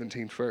 and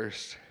 17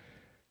 first.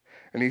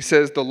 And he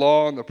says, the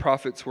law and the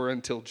prophets were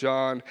until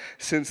John.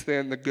 Since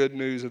then, the good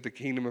news of the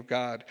kingdom of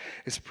God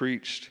is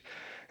preached,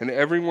 and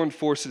everyone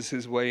forces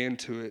his way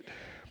into it.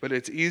 But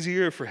it's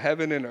easier for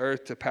heaven and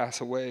earth to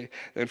pass away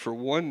than for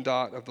one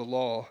dot of the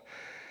law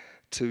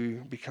to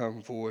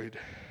become void.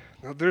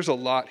 Now, there's a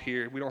lot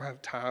here. We don't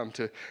have time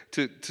to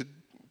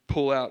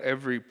pull out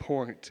every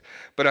point.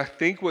 But I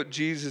think what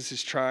Jesus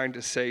is trying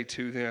to say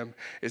to them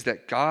is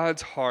that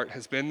God's heart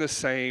has been the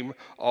same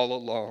all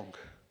along.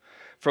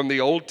 From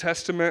the Old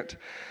Testament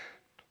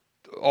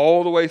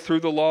all the way through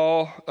the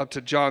law up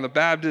to John the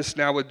Baptist,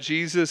 now with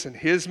Jesus and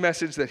his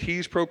message that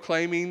he's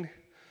proclaiming,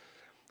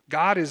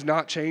 God is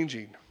not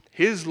changing.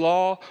 His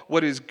law,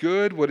 what is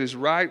good, what is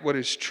right, what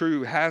is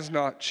true, has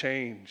not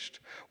changed.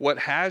 What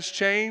has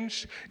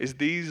changed is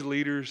these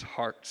leaders'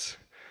 hearts.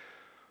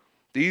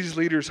 These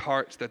leaders'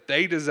 hearts, that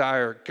they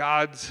desire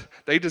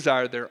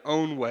their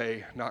own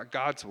way, not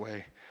God's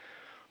way.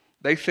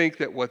 They think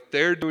that what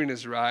they're doing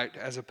is right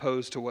as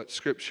opposed to what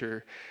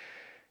Scripture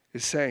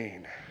is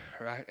saying,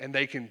 right? And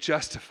they can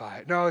justify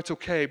it. No, it's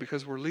okay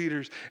because we're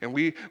leaders and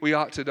we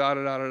ought to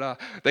da-da-da-da-da.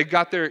 They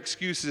got their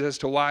excuses as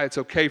to why it's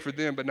okay for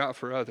them but not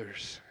for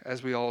others,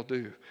 as we all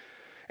do.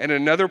 And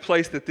another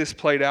place that this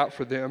played out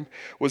for them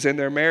was in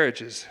their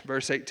marriages,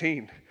 verse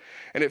 18.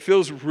 And it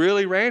feels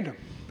really random.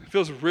 It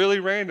feels really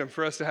random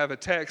for us to have a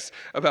text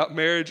about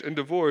marriage and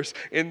divorce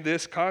in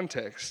this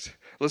context.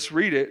 Let's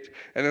read it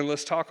and then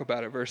let's talk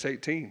about it. Verse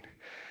 18.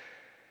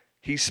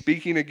 He's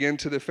speaking again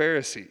to the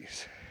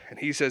Pharisees. And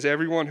he says,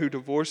 everyone who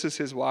divorces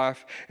his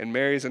wife and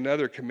marries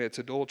another commits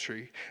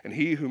adultery. And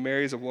he who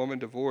marries a woman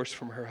divorced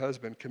from her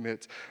husband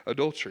commits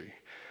adultery.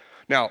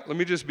 Now, let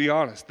me just be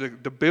honest. The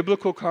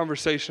biblical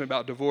conversation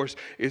about divorce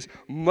is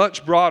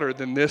much broader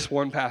than this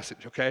one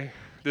passage, okay?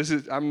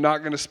 I'm not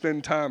going to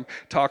spend time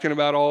talking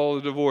about all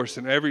the divorce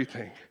and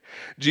everything.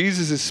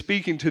 Jesus is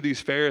speaking to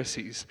these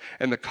Pharisees,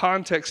 and the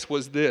context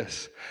was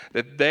this,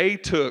 that they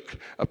took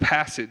a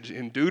passage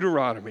in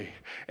Deuteronomy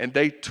and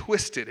they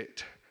twisted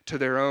it to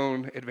their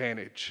own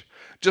advantage.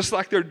 Just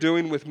like they're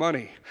doing with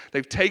money.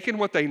 They've taken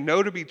what they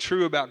know to be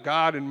true about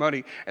God and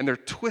money, and they're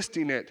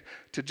twisting it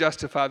to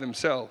justify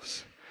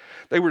themselves.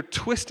 They were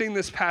twisting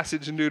this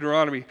passage in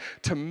Deuteronomy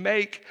to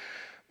make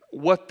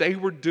what they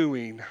were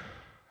doing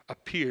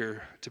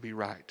appear to be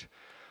right.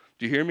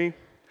 Do you hear me?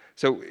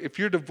 So if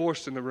you're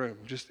divorced in the room,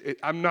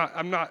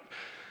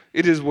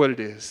 it is what it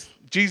is.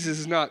 Jesus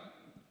is not,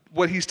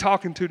 what he's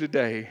talking to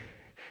today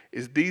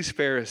is these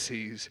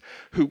Pharisees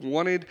who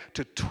wanted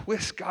to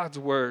twist God's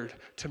word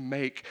to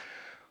make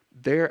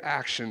their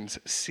actions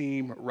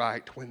seem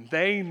right when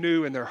they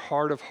knew in their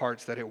heart of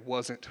hearts that it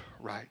wasn't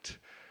right.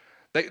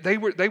 They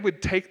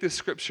would take this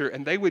scripture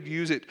and they would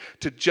use it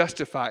to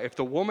justify if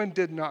the woman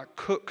did not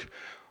cook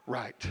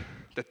right,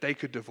 that they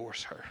could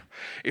divorce her.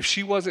 If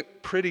she wasn't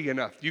pretty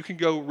enough, you can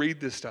go read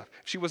this stuff.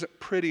 If she wasn't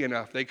pretty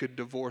enough, they could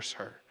divorce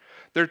her.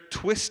 They're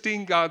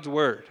twisting God's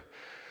word.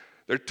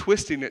 They're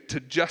twisting it to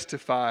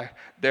justify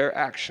their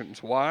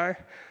actions. Why?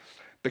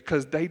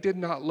 Because they did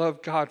not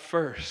love God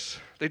first.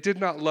 They did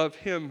not love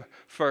him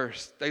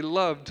first. They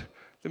loved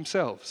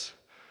themselves.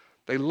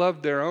 They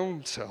loved their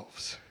own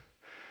selves.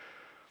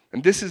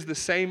 And this is the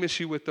same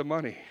issue with the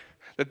money,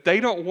 that they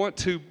don't want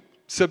to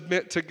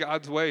submit to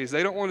God's ways.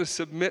 They don't want to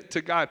submit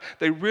to God.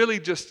 They really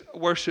just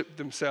worship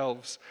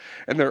themselves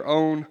and their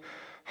own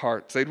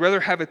hearts. They'd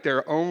rather have it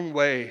their own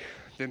way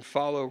than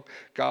follow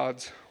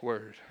God's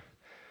word.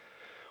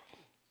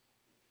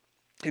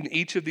 In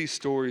each of these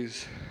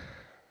stories,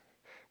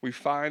 we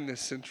find this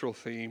central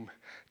theme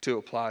to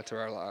apply to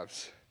our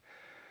lives.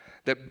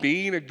 That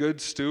being a good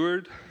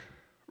steward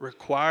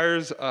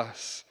requires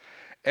us,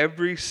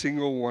 every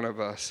single one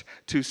of us,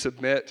 to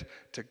submit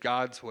to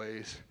God's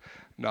ways,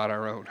 not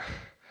our own.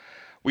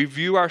 We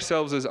view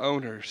ourselves as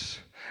owners,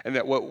 and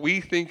that what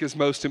we think is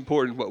most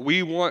important, what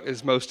we want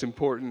is most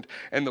important.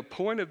 And the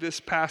point of this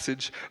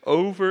passage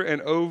over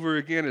and over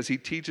again as he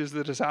teaches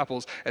the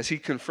disciples, as he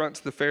confronts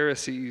the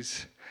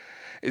Pharisees,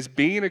 is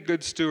being a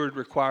good steward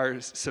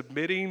requires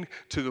submitting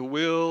to the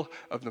will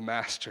of the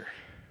master.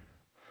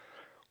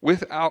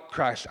 Without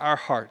Christ, our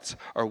hearts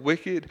are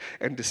wicked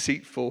and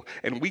deceitful,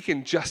 and we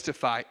can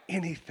justify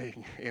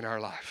anything in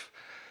our life.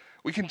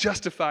 We can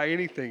justify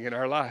anything in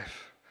our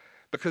life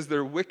because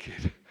they're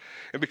wicked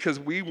and because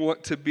we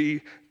want to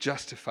be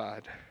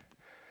justified.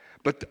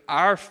 But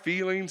our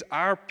feelings,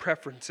 our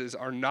preferences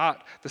are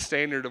not the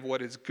standard of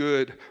what is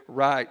good,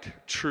 right,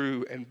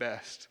 true, and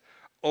best.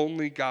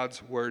 Only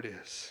God's word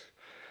is.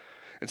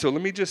 And so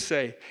let me just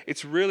say,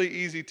 it's really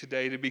easy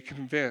today to be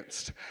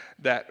convinced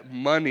that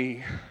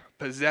money,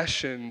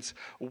 possessions,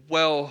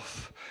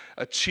 wealth,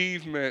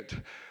 achievement,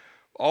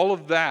 all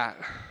of that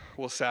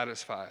will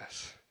satisfy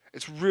us.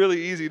 It's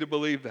really easy to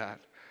believe that.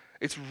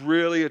 It's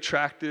really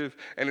attractive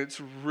and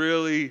it's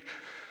really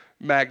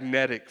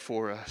magnetic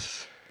for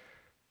us.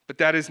 But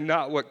that is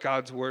not what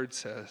God's word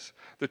says.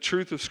 The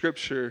truth of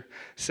Scripture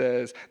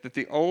says that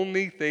the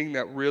only thing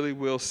that really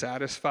will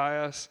satisfy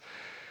us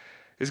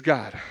is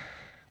God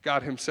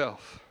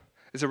himself,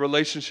 is a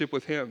relationship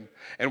with him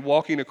and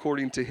walking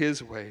according to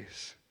his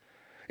ways.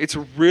 It's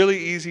really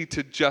easy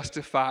to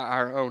justify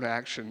our own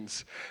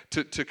actions,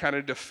 to kind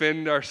of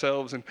defend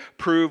ourselves and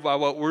prove why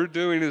what we're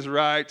doing is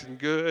right and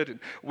good and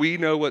we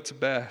know what's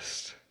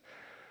best.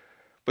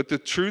 But the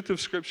truth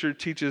of Scripture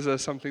teaches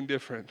us something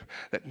different,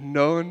 that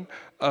none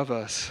of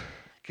us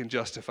can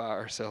justify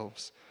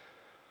ourselves.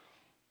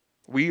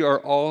 We are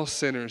all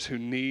sinners who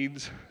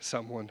need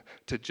someone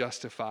to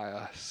justify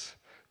us,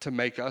 to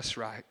make us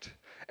right.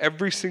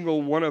 Every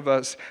single one of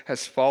us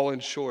has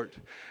fallen short.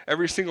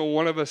 Every single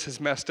one of us has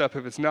messed up.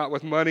 If it's not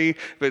with money,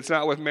 if it's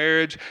not with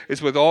marriage,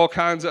 it's with all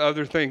kinds of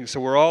other things.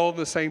 So we're all in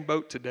the same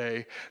boat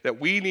today,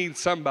 that we need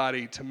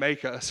somebody to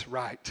make us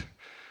right.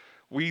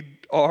 We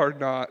are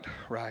not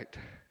right.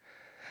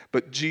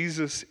 But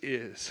Jesus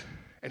is.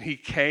 And he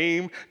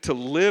came to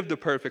live the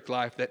perfect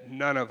life that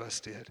none of us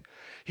did.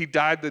 He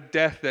died the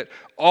death that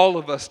all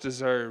of us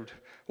deserved.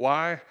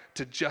 Why?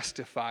 To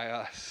justify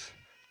us.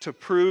 To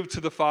prove to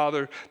the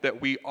Father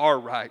that we are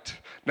right.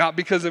 Not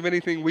because of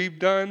anything we've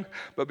done,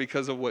 but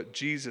because of what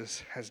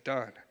Jesus has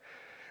done.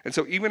 And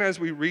so even as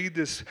we read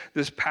this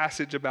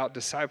passage about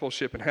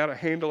discipleship and how to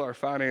handle our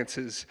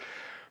finances,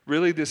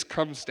 really this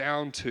comes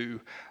down to,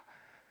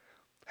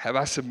 have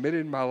I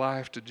submitted my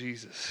life to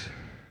Jesus?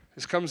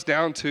 This comes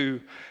down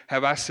to,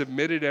 have I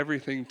submitted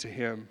everything to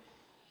him?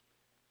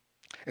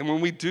 And when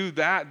we do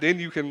that, then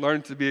you can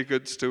learn to be a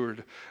good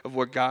steward of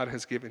what God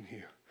has given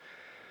you.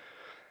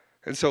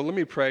 And so let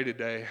me pray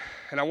today.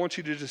 And I want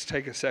you to just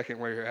take a second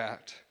where you're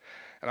at.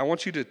 And I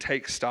want you to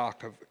take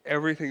stock of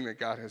everything that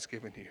God has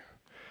given you.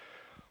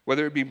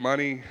 Whether it be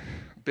money,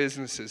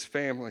 businesses,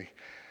 family,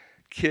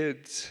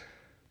 kids,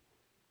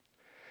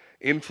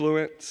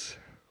 influence,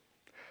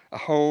 a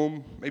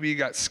home, maybe you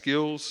got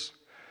skills,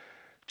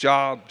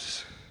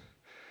 jobs,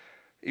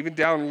 even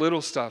down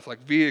little stuff like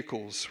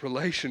vehicles,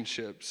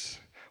 relationships,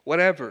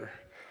 whatever.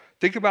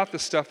 Think about the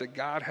stuff that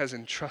God has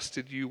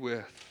entrusted you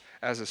with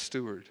as a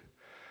steward.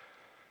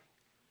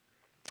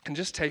 And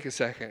just take a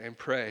second and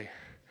pray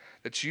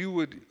that you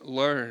would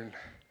learn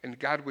and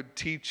God would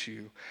teach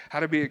you how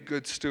to be a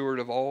good steward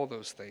of all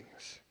those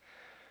things.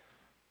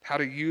 How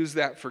to use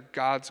that for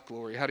God's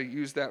glory, how to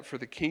use that for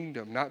the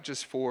kingdom, not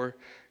just for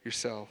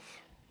yourself.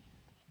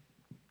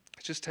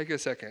 Just take a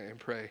second and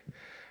pray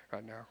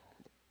right now.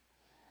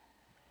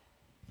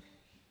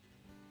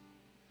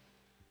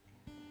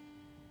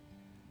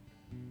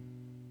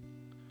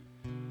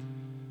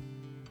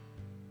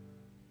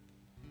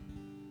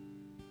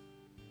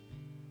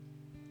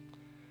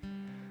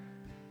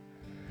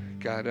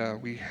 God,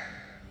 we're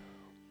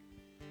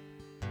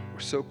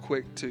so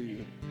quick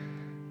to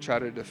try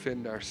to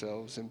defend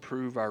ourselves and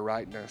prove our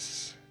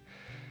rightness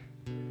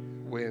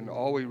when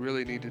all we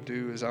really need to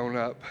do is own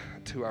up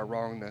to our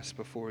wrongness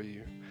before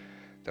you,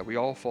 that we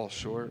all fall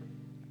short.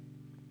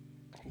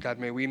 God,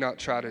 may we not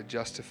try to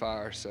justify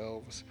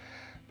ourselves,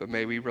 but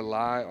may we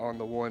rely on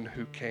the one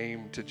who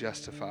came to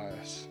justify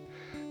us,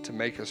 to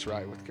make us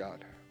right with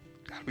God.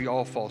 God, we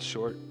all fall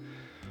short.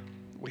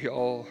 We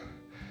all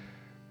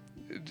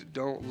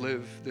don't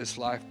live this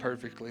life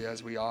perfectly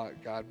as we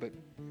ought, God,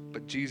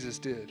 but Jesus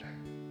did.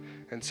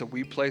 And so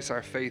we place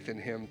our faith in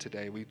him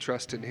today. We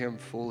trust in him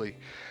fully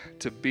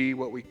to be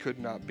what we could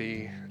not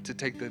be, to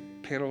take the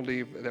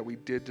penalty that we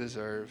did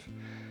deserve,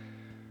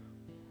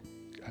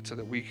 God, so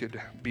that we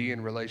could be in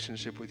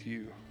relationship with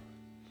you.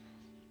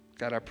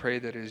 God, I pray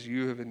that as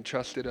you have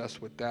entrusted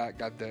us with that,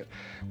 God, that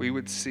we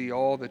would see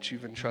all that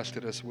you've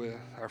entrusted us with,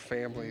 our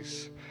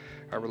families,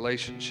 our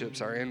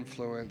relationships, our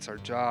influence, our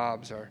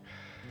jobs, our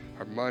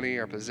money,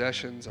 our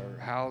possessions, our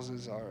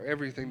houses, our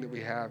everything that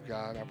we have,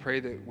 God. I pray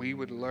that we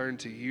would learn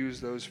to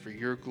use those for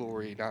your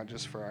glory, not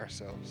just for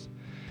ourselves.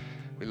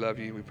 We love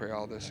you. We pray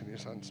all this in your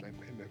son's name.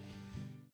 Amen.